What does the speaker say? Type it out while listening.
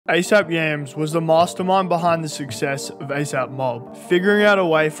ASAP Yams was the mastermind behind the success of ASAP Mob, figuring out a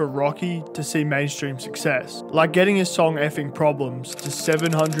way for Rocky to see mainstream success, like getting his song Effing Problems to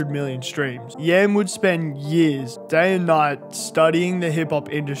 700 million streams. Yam would spend years, day and night, studying the hip-hop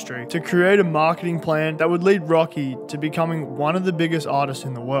industry to create a marketing plan that would lead Rocky to becoming one of the biggest artists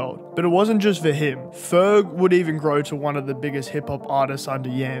in the world. But it wasn't just for him. Ferg would even grow to one of the biggest hip-hop artists under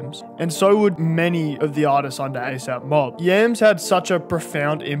Yams, and so would many of the artists under ASAP Mob. Yams had such a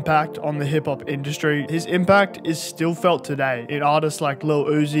profound impact on the hip-hop industry. His impact is still felt today in artists like Lil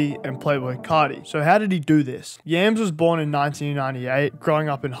Uzi and Playboi Carti. So how did he do this? Yams was born in 1998, growing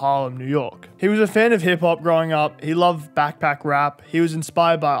up in Harlem, New York. He was a fan of hip-hop growing up. He loved backpack rap. He was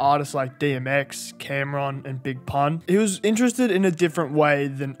inspired by artists like DMX, Cameron, and Big Pun. He was interested in a different way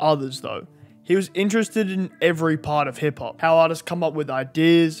than others though. He was interested in every part of hip-hop, how artists come up with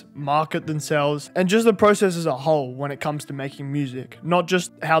ideas, market themselves, and just the process as a whole when it comes to making music, not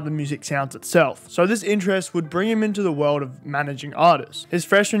just how the music sounds itself. So this interest would bring him into the world of managing artists. His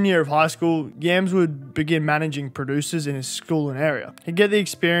freshman year of high school, Yams would begin managing producers in his school and area. He'd get the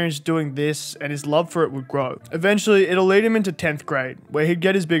experience doing this and his love for it would grow. Eventually, it'll lead him into 10th grade, where he'd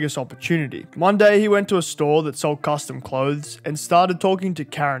get his biggest opportunity. One day, he went to a store that sold custom clothes and started talking to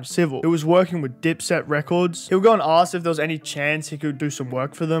Karen Civil, who was working with Dipset Records. He'll go and ask if there was any chance he could do some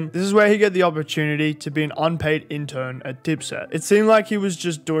work for them. This is where he get the opportunity to be an unpaid intern at Dipset. It seemed like he was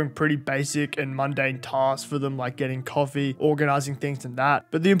just doing pretty basic and mundane tasks for them, like getting coffee, organizing things and that.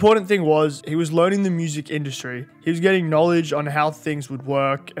 But the important thing was he was learning the music industry. He was getting knowledge on how things would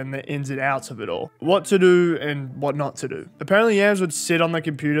work and the ins and outs of it all. What to do and what not to do. Apparently Yams would sit on the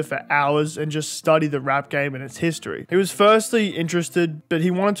computer for hours and just study the rap game and its history. He was firstly interested, but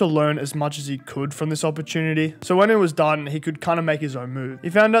he wanted to learn as much as he could from this opportunity. So when it was done, he could kind of make his own move.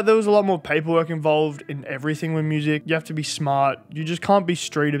 He found out there was a lot more paperwork involved in everything with music. You have to be smart. You just can't be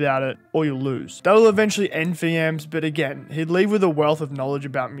street about it or you'll lose. That will eventually end for Yams, but again, he'd leave with a wealth of knowledge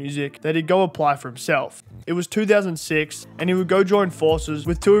about music that he'd go apply for himself. It was 2006 and he would go join forces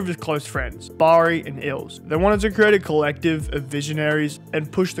with two of his close friends, Bari and Ills. They wanted to create a collective of visionaries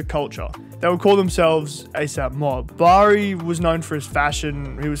and push the culture. They would call themselves ASAP Mob. Bari was known for his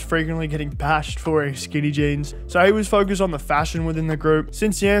fashion. He was frequently getting bashed for wearing skinny jeans, so he was focused on the fashion within the group.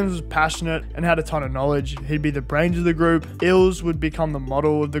 Since Yams was passionate and had a ton of knowledge, he'd be the brains of the group. Ills would become the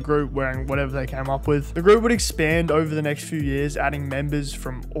model of the group, wearing whatever they came up with. The group would expand over the next few years, adding members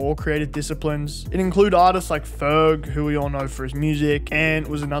from all creative disciplines. It included artists like Ferg, who we all know for his music, and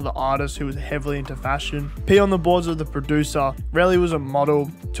was another artist who was heavily into fashion. P on the boards of the producer. Relly was a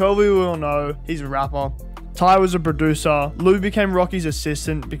model. 12 we all know, he's a rapper. Ty was a producer. Lou became Rocky's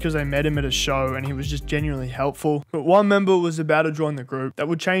assistant because they met him at a show and he was just genuinely helpful. But one member was about to join the group that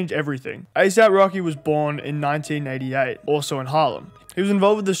would change everything. ASAP Rocky was born in 1988, also in Harlem. He was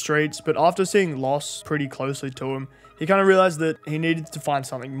involved with the streets, but after seeing Loss pretty closely to him, he kind of realized that he needed to find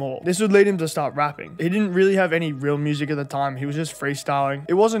something more. This would lead him to start rapping. He didn't really have any real music at the time. He was just freestyling.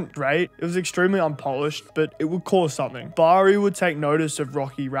 It wasn't great. It was extremely unpolished, but it would cause something. Bari would take notice of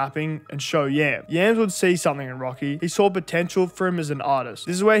Rocky rapping and show Yams. Yams would see something in Rocky. He saw potential for him as an artist.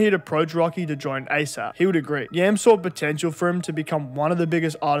 This is where he'd approach Rocky to join ASAP. He would agree. Yams saw potential for him to become one of the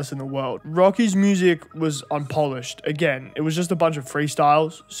biggest artists in the world. Rocky's music was unpolished. Again, it was just a bunch of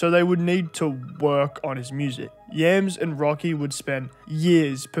freestyles, so they would need to work on his music. Yams and Rocky would spend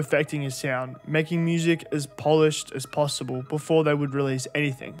years perfecting his sound, making music as polished as possible before they would release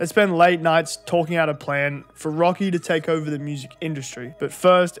anything. They spent late nights talking out a plan for Rocky to take over the music industry. But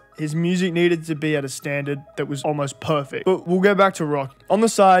first, his music needed to be at a standard that was almost perfect. But we'll get back to Rocky. On the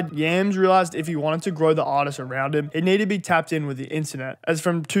side, Yams realized if he wanted to grow the artists around him, it needed to be tapped in with the internet. As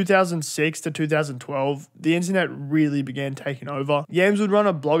from 2006 to 2012, the internet really began taking over. Yams would run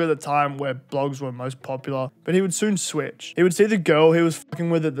a blog at the time where blogs were most popular, but he would soon switch. He would see the girl he was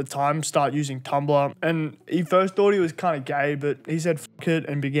fucking with at the time start using Tumblr, and he first thought he was kind of gay, but he said fuck it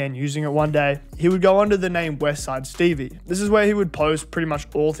and began using it one day. He would go under the name Westside Stevie. This is where he would post pretty much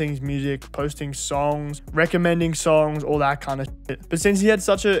all things music, posting songs, recommending songs, all that kind of shit. But since he had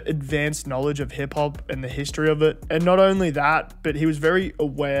such an advanced knowledge of hip-hop and the history of it, and not only that, but he was very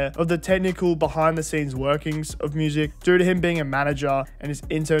aware of the technical behind-the-scenes workings of music, due to him being a manager and his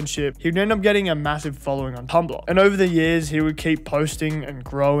internship, he would end up getting a massive following on Tumblr. And over the years, he would keep posting and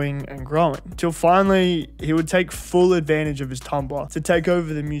growing till finally he would take full advantage of his Tumblr to take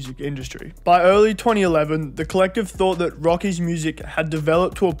over the music industry. By early 2011, the collective thought that Rocky's music had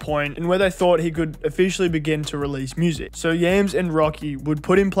developed to a point in where they thought he could officially begin to release music. So Yams and Rocky would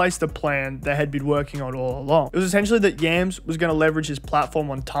put in place the plan they had been working on all along. It was essentially that Yams was going to leverage his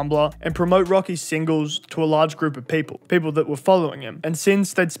platform on Tumblr and promote Rocky's singles to a large group of people that were following him. And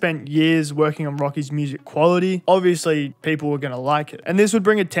since they'd spent years working on Rocky's music quality, obviously people were going to like it. And this would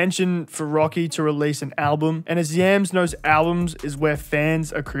bring attention for Rocky to release an album. And as Yams knows, albums is where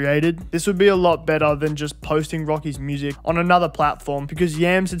fans are created. This would be a lot better than just posting Rocky's music on another platform, because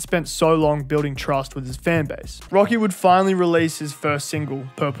Yams had spent so long building trust with his fan base. Rocky would finally release his first single,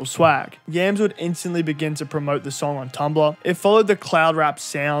 Purple Swag. Yams would instantly begin to promote the song on Tumblr. It followed the cloud rap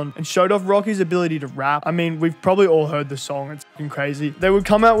sound and showed off Rocky's ability to rap. I mean, we've probably all heard the song, it's fucking crazy. They would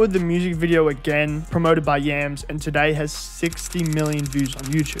come out with the music video again, promoted by Yams, and today has 60 million views on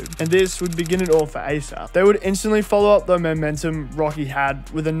YouTube. And this would begin it all for ASAP. They would instantly follow up the momentum Rocky had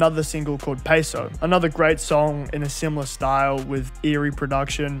with another single called Peso, another great song in a similar style with eerie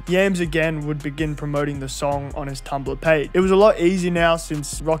production. Yams again would begin promoting the song on his Tumblr page. It was a lot easier now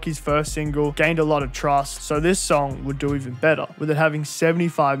since Rocky's first single gained a lot of trust, so this song would do even better, with it having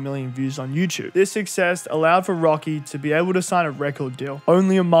 75 million views on YouTube. This success allowed for Rocky to be able to sign a record deal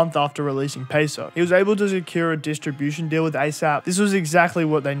only a month after releasing Peso. He was able to secure a distribution deal with ASAP. This was exactly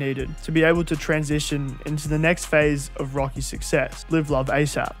what they needed to be able to transition into the next phase of Rocky's success, Live Love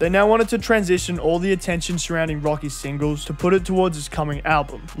ASAP. They now wanted to transition all the attention surrounding Rocky's singles to put it towards his coming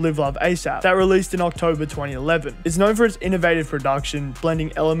album, Live Love ASAP, that released in October 2011. It's known for its innovative production,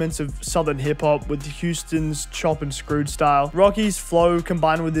 blending elements of southern hip-hop with Houston's chop and screwed style. Rocky's flow,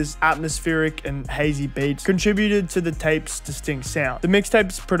 combined with his atmospheric and hazy beats, contributed to the tape's distinct sound. The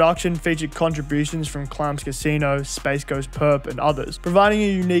mixtape's production featured contributions from Clams Casino, Space Ghost Perp, and others, providing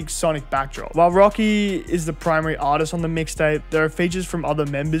a unique sonic backdrop. While Rocky is the primary artist on the mixtape, there are features from other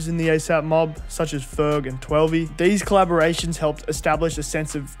members in the ASAP mob, such as Ferg and 12y. These collaborations helped establish a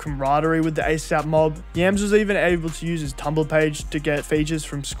sense of camaraderie with the ASAP mob. Yams was even able to use his Tumblr page to get features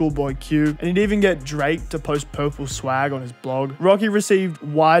from Schoolboy Q, and he'd even get Drake to post Purple Swag on his blog. Rocky received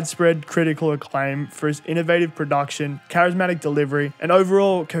widespread critical acclaim for his innovative production, charismatic delivery, and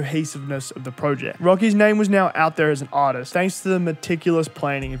overall cohesiveness of the project. Rocky's name was now out there as an artist, thanks to the meticulous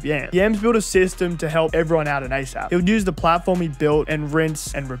planning of Yams. Yams built a system to help everyone out in ASAP. He would use the platform he built and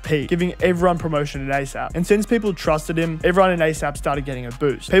rinse and repeat, giving everyone promotion at ASAP. And since people trusted him, everyone in ASAP started getting a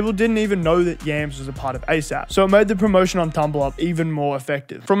boost. People didn't even know that Yams was a part of ASAP, so it made the promotion on Tumblr even more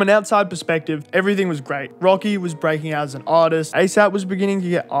effective. From an outside perspective, everything was great. Rocky was breaking out as an artist, ASAP was beginning to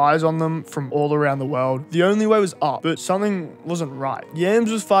get eyes on them from all around the world. The only way was up, but something wasn't right.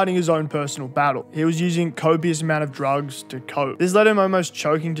 Yams was fighting his own personal battle. He was using copious amount of drugs to cope. This led him almost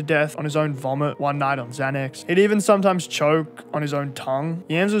choking to death on his own vomit one night on Xanax. He'd even sometimes choke on his own tongue.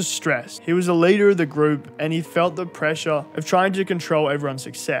 Yams was stressed. He was the leader of the group, and he felt the pressure of trying to control everyone's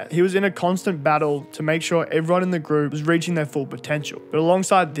success. He was in a constant battle to make sure everyone in the group was reaching their full potential. But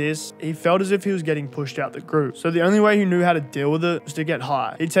alongside this, he felt as if he was getting pushed out the group. So the only way he knew how to deal with it was to get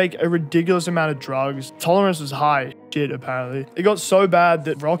high. He'd take a ridiculous amount of drugs. Tolerance was high. Shit, apparently. It got so bad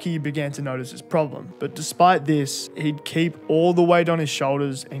that Rocky began to notice his problem. But despite this, he'd keep all the weight on his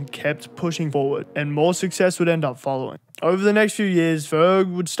shoulders and kept pushing forward, and more success would end up following. Over the next few years,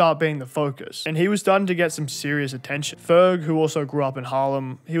 Ferg would start being the focus, and he was starting to get some serious attention. Ferg, who also grew up in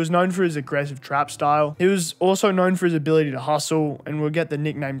Harlem, he was known for his aggressive trap style. He was also known for his ability to hustle, and would get the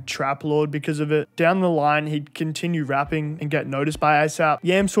nickname Trap Lord because of it. Down the line, he'd continue rapping and get noticed by ASAP.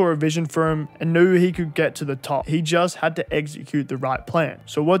 Yams saw a vision for him and knew he could get to the top. He just had to execute the right plan.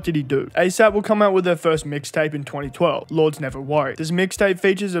 So what did he do? ASAP will come out with their first mixtape in 2012, Lords Never Worried. This mixtape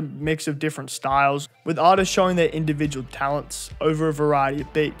features a mix of different styles, with artists showing their individual talents over a variety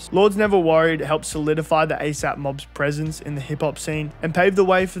of beats. Lords Never Worried helped solidify the ASAP mob's presence in the hip-hop scene and paved the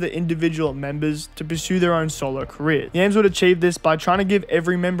way for the individual members to pursue their own solo careers. Yams would achieve this by trying to give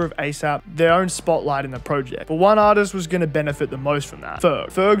every member of ASAP their own spotlight in the project, but one artist was going to benefit the most from that: Ferg.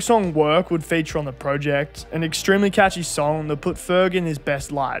 Ferg's song Work would feature on the project, an extremely catchy song that put Ferg in his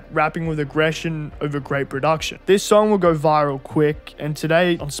best light, rapping with aggression over great production. This song would go viral quick, and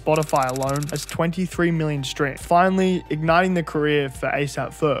today on Spotify alone has 23 million streams, finally igniting the career for ASAP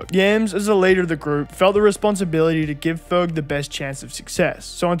Ferg. Yams, as the leader of the group, felt the responsibility to give Ferg the best chance of success.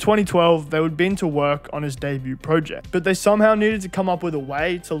 So in 2012, they would begin to work on his debut project, but they somehow needed to come up with a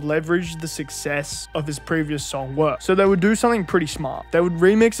way to leverage the success of his previous song Work. So they would do something pretty smart. They would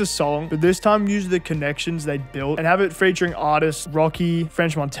remix a song, but this time use the connections they'd built and have it featuring artists Rocky,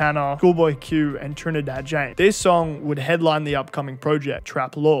 French Montana, Schoolboy Q, and Trinidad James. This song would headline the upcoming project,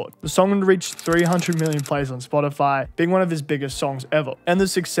 Trap Lord. The song would reach 300 million plays on Spotify, being one of his biggest songs ever. And the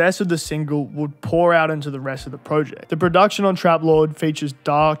success of the single would pour out into the rest of the project. The production on Trap Lord features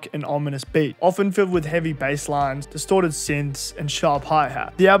dark and ominous beats, often filled with heavy bass lines, distorted synths, and sharp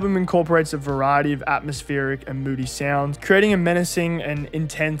hi-hat. The album incorporates a variety of atmospheric and moody sounds, creating a menacing and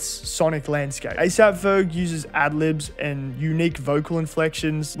intense sonic landscape. A$AP Ferg uses ad-libs and unique vocal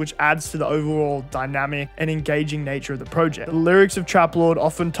inflections, which adds to the overall dynamic and engaging nature of the project. The lyrics of Trap Lord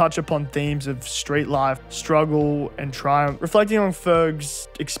often touch upon themes of street life, struggle, and triumph, reflecting on Ferg's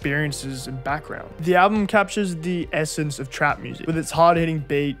experiences and background. The album captures the essence of trap music, with its hard-hitting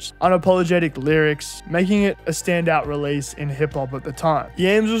beats, unapologetic lyrics, making it a standout release in hip-hop at the time.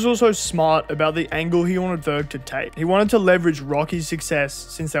 Yams was also smart about the angle he wanted Ferg to take. He wanted to leverage Rocky's success,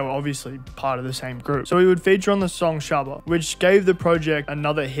 since they were obviously part of the same group. So he would feature on the song Shabba, which gave the project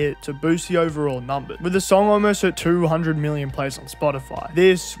another hit to boost the overall numbers. With the song almost at 200 million plays on Spotify,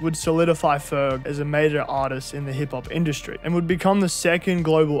 this would solidify Ferg as a major artist in the hip-hop industry, and would become the second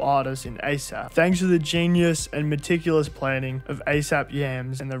global artist in A$AP, thanks to the genius and meticulous planning of A$AP,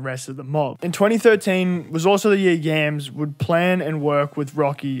 Yams, and the rest of the mob. In 2013 was also the year Yams would plan and work with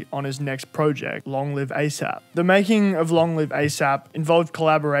Rocky on his next project, Long Live A$AP. The making of Long Live A$AP involved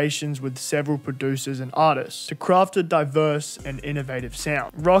collaborations with several producers and artists to craft a diverse and innovative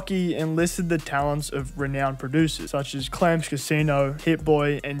sound. Rocky enlisted the talents of renowned producers such as Clams Casino, Hit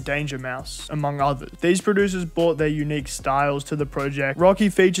Boy, and Danger Mouse, among others. These producers brought their unique styles to the project. Rocky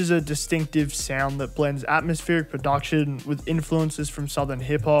features a distinctive sound that blends atmospheric production with influences from southern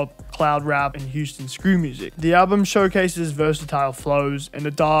hip-hop, cloud rap, and Houston screw music. The album showcases versatile flows and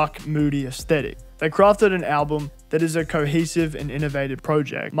a dark, moody aesthetic. They crafted an album that is a cohesive and innovative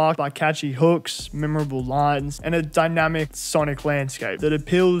project, marked by catchy hooks, memorable lines, and a dynamic sonic landscape that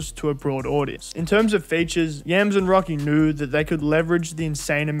appeals to a broad audience. In terms of features, Yams and Rocky knew that they could leverage the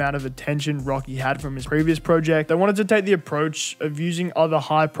insane amount of attention Rocky had from his previous project. They wanted to take the approach of using other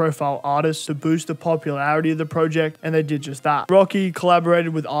high-profile artists to boost the popularity of the project, and they did just that. Rocky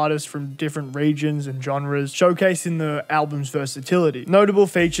collaborated with artists from different regions and genres, showcasing the album's versatility. Notable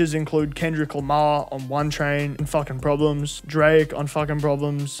features include Kendrick Lamar on One Train and Fucking Problems, Drake on Fucking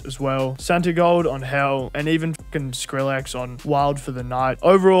Problems as well, Santa Gold on Hell, and even fucking Skrillex on Wild for the Night.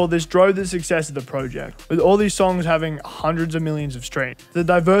 Overall, this drove the success of the project, with all these songs having hundreds of millions of streams. The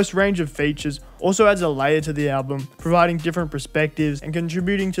diverse range of features also adds a layer to the album, providing different perspectives and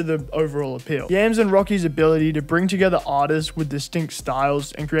contributing to the overall appeal. Yams and Rocky's ability to bring together artists with distinct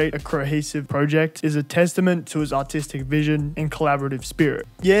styles and create a cohesive project is a testament to his artistic vision and collaborative spirit.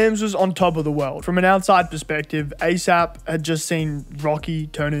 Yams was on top of the world. From an outside perspective, A$AP had just seen Rocky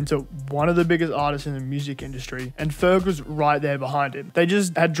turn into one of the biggest artists in the music industry, and Ferg was right there behind him. They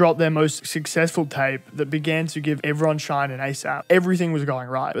just had dropped their most successful tape that began to give everyone shine in A$AP. Everything was going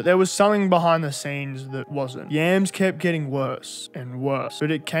right, but there was something behind the scenes that wasn't. Yams kept getting worse and worse,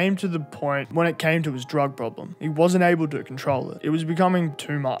 but it came to the point when it came to his drug problem. He wasn't able to control it. It was becoming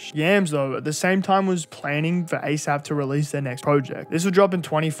too much. Yams, though, at the same time was planning for A$AP to release their next project. This would drop in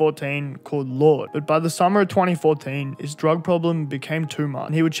 2014 called Lord, but by the summer of 2014, his drug problem became too much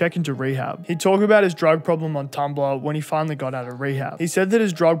and he would check into rehab. He'd talk about his drug problem on Tumblr when he finally got out of rehab. He said that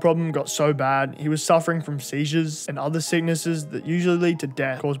his drug problem got so bad, he was suffering from seizures and other sicknesses that usually lead to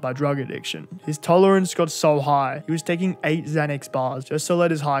death caused by drug addiction. His tolerance got so high, he was taking 8 Xanax bars just to let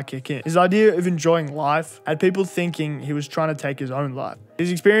his high kick in. His idea of enjoying life had people thinking he was trying to take his own life.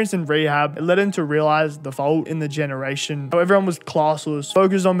 His experience in rehab, it led him to realize the fault in the generation, how everyone was classless,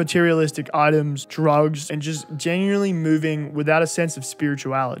 focused on materialistic items, drugs, and just genuinely moving without a sense of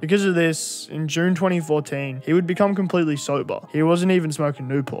spirituality. Because of this, in June 2014, he would become completely sober. He wasn't even smoking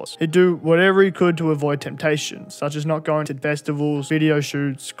Newports. He'd do whatever he could to avoid temptation, such as not going to festivals, video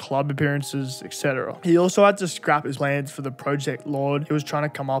shoots, club appearances, etc. He also had to scrap his plans for the project Lord he was trying to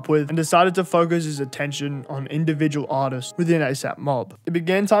come up with, and decided to focus his attention on individual artists within A$AP Mob. It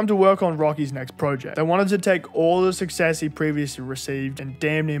began time to work on Rocky's next project. They wanted to take all the success he previously received and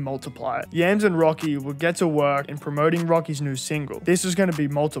damn near multiply it. Yams and Rocky would get to work in promoting Rocky's new single. This was going to be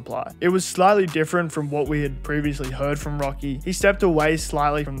Multiply. It was slightly different from what we had previously heard from Rocky. He stepped away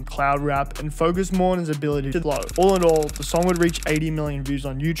slightly from cloud rap and focused more on his ability to flow. All in all, the song would reach 80 million views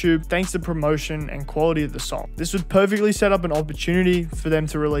on YouTube thanks to promotion and quality of the song. This would perfectly set up an opportunity for them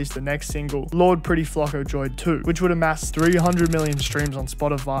to release the next single, Lord Pretty Flocko Joy 2, which would amass 300 million streams on on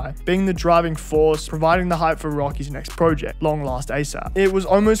Spotify, being the driving force, providing the hype for Rocky's next project, Long Last ASAP. It was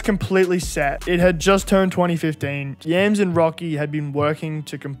almost completely set. It had just turned 2015. Yams and Rocky had been working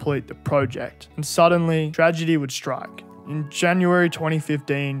to complete the project, and suddenly, tragedy would strike. In January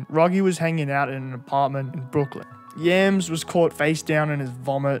 2015, Rocky was hanging out in an apartment in Brooklyn. Yams was caught face down in his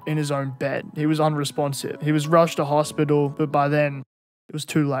vomit in his own bed. He was unresponsive. He was rushed to hospital, but by then, it was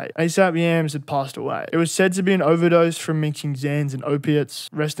too late. ASAP Yams had passed away. It was said to be an overdose from mixing Xans and opiates.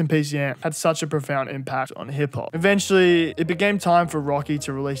 Rest in peace, Yams. Had such a profound impact on hip-hop. Eventually, it became time for Rocky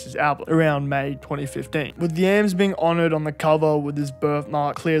to release his album around May 2015. With Yams being honored on the cover with his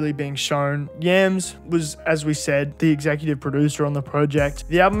birthmark clearly being shown, Yams was, as we said, the executive producer on the project.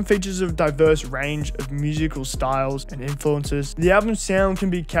 The album features a diverse range of musical styles and influences. The album's sound can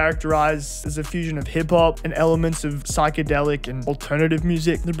be characterized as a fusion of hip-hop and elements of psychedelic and alternative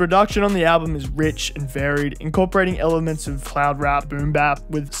music. The production on the album is rich and varied, incorporating elements of cloud rap, boom bap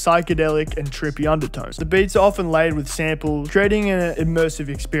with psychedelic and trippy undertones. The beats are often laid with samples, creating an immersive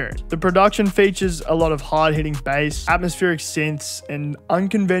experience. The production features a lot of hard-hitting bass, atmospheric synths, and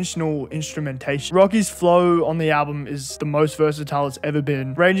unconventional instrumentation. Rocky's flow on the album is the most versatile it's ever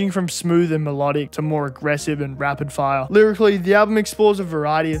been, ranging from smooth and melodic to more aggressive and rapid fire. Lyrically, the album explores a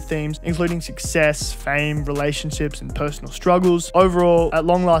variety of themes, including success, fame, relationships, and personal struggles. Overall, At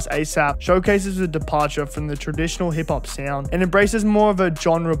Long Last ASAP showcases a departure from the traditional hip-hop sound and embraces more of a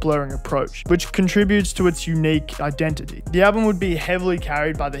genre-blurring approach, which contributes to its unique identity. The album would be heavily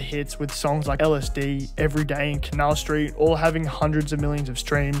carried by the hits, with songs like LSD, Everyday, and Canal Street all having hundreds of millions of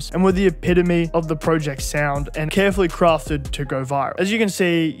streams, and were the epitome of the project's sound and carefully crafted to go viral. As you can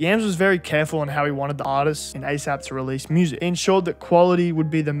see, Yams was very careful on how he wanted the artists in ASAP to release music. He ensured that quality would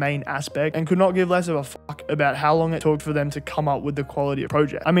be the main aspect and could not give less of a fuck about how long it took for them to come up with the quality of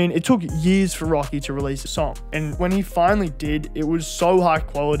project. I mean, it took years for Rocky to release a song, and when he finally did, it was so high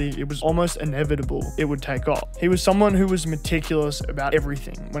quality, it was almost inevitable it would take off. He was someone who was meticulous about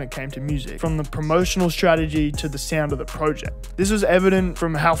everything when it came to music, from the promotional strategy to the sound of the project. This was evident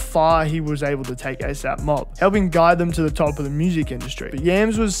from how far he was able to take ASAP Mob, helping guide them to the top of the music industry. But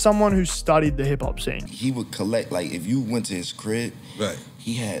Yams was someone who studied the hip-hop scene. He would collect, like, if you went to his crib, right,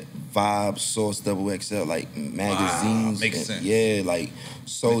 he had Vibe, Source, XXL, like magazines. Wow, makes sense. Yeah, like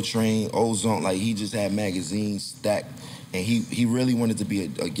Soul Train, Ozone, like he just had magazines stacked. And he really wanted to be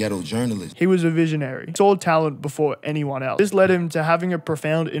a ghetto journalist. He was a visionary, saw talent before anyone else. This led him to having a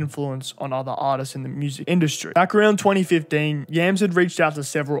profound influence on other artists in the music industry. Back around 2015, Yams had reached out to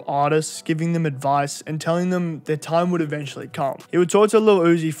several artists, giving them advice and telling them their time would eventually come. He would talk to Lil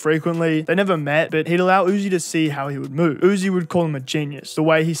Uzi frequently. They never met, but he'd allow Uzi to see how he would move. Uzi would call him a genius, the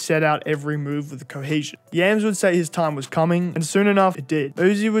way he set out every move with cohesion. Yams would say his time was coming, and soon enough, it did.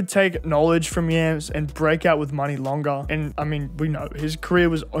 Uzi would take knowledge from Yams and break out with money longer, and I mean, we know his career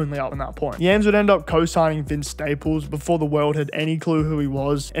was only up on that point. Yams would end up co-signing Vince Staples before the world had any clue who he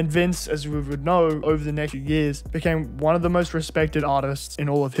was, and Vince, as we would know, over the next few years, became one of the most respected artists in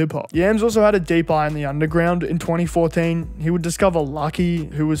all of hip-hop. Yams also had a deep eye in the underground. In 2014, he would discover Lucky,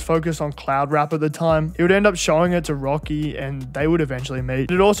 who was focused on cloud rap at the time. He would end up showing it to Rocky, and they would eventually meet.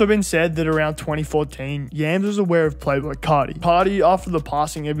 It had also been said that around 2014, Yams was aware of Playboy Carti. Carti, after the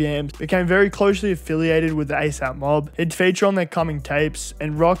passing of Yams, became very closely affiliated with the ASAP Mob. He'd feature on their coming tapes,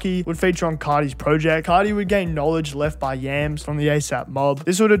 and Rocky would feature on Carti's project. Carti would gain knowledge left by Yams from the ASAP Mob.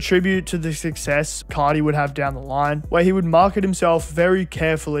 This would attribute to the success Carti would have down the line, where he would market himself very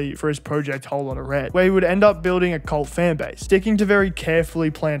carefully for his project Whole Lotta Red, where he would end up building a cult fan base, sticking to very carefully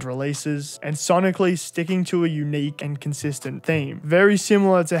planned releases, and sonically sticking to a unique and consistent theme, very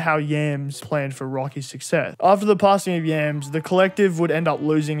similar to how Yams planned for Rocky's success. After the passing of Yams, the collective would end up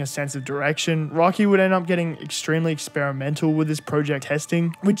losing a sense of direction. Rocky would end up getting extremely experimental with his project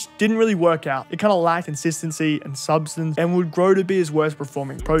testing, which didn't really work out. It kind of lacked consistency and substance and would grow to be his worst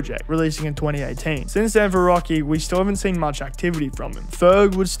performing project, releasing in 2018. Since then for Rocky, we still haven't seen much activity from him.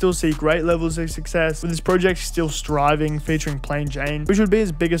 Ferg would still see great levels of success, with his project still striving, featuring Plain Jane, which would be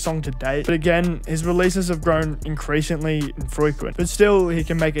his biggest song to date. But again, his releases have grown increasingly infrequent, but still he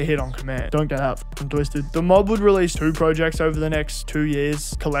can make a hit on command. Don't get that fucking twisted. The Mob would release 2 projects over the next 2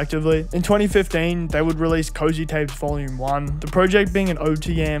 years collectively. In 2015, they would release Cozy Tapes Volume 1, the project being an ode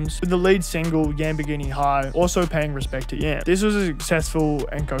to Yams, with the lead single Yamborghini High also paying respect to Yams. This was a successful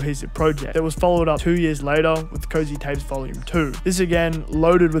and cohesive project that was followed up 2 years later with Cozy Tapes Volume 2. This again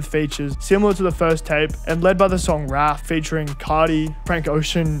loaded with features similar to the first tape and led by the song Wrath, featuring Carti, Frank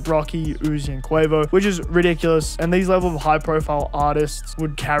Ocean, Rocky, Uzi, and Quavo, which is ridiculous, and these level of high profile artists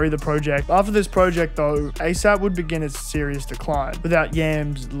would carry the project. After this project though, ASAP would begin its serious decline, without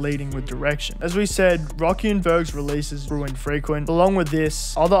Yams leading with direction. As we said, Rocky and Ferg's release releases grew infrequent. Along with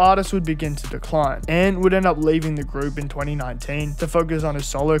this, other artists would begin to decline and would end up leaving the group in 2019 to focus on his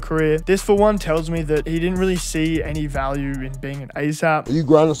solo career. This for one tells me that he didn't really see any value in being an ASAP. You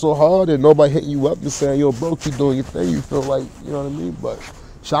grinding so hard and nobody hitting you up and saying, yo, bro, keep doing your thing. You feel like, you know what I mean? But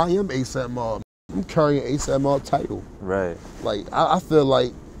I am ASAP Mob. I'm carrying ASAP Mob title. Right. Like, I feel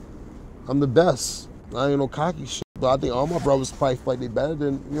like I'm the best. I ain't no cocky shit, but I think all my brothers probably feel like they better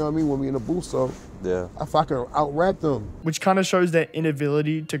than, you know what I mean, when we in the booth, so. Yeah. If I can out-rap them. Which kind of shows their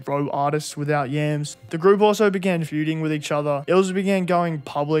inability to grow artists without Yams. The group also began feuding with each other. Ills began going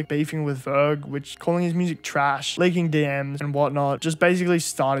public, beefing with Ferg, which calling his music trash, leaking DMs and whatnot, just basically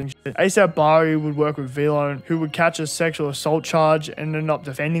starting shit. ASAP Bari would work with V-Lone, who would catch a sexual assault charge and end up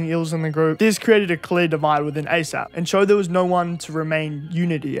defending Ills in the group. This created a clear divide within ASAP and showed there was no one to remain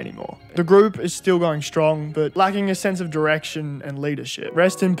unity anymore. The group is still going strong, but lacking a sense of direction and leadership.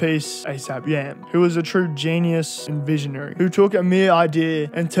 Rest in peace, ASAP Yams, who was a true genius and visionary, who took a mere idea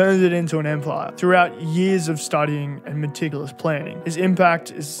and turned it into an empire. Throughout years of studying and meticulous planning, his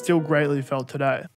impact is still greatly felt today.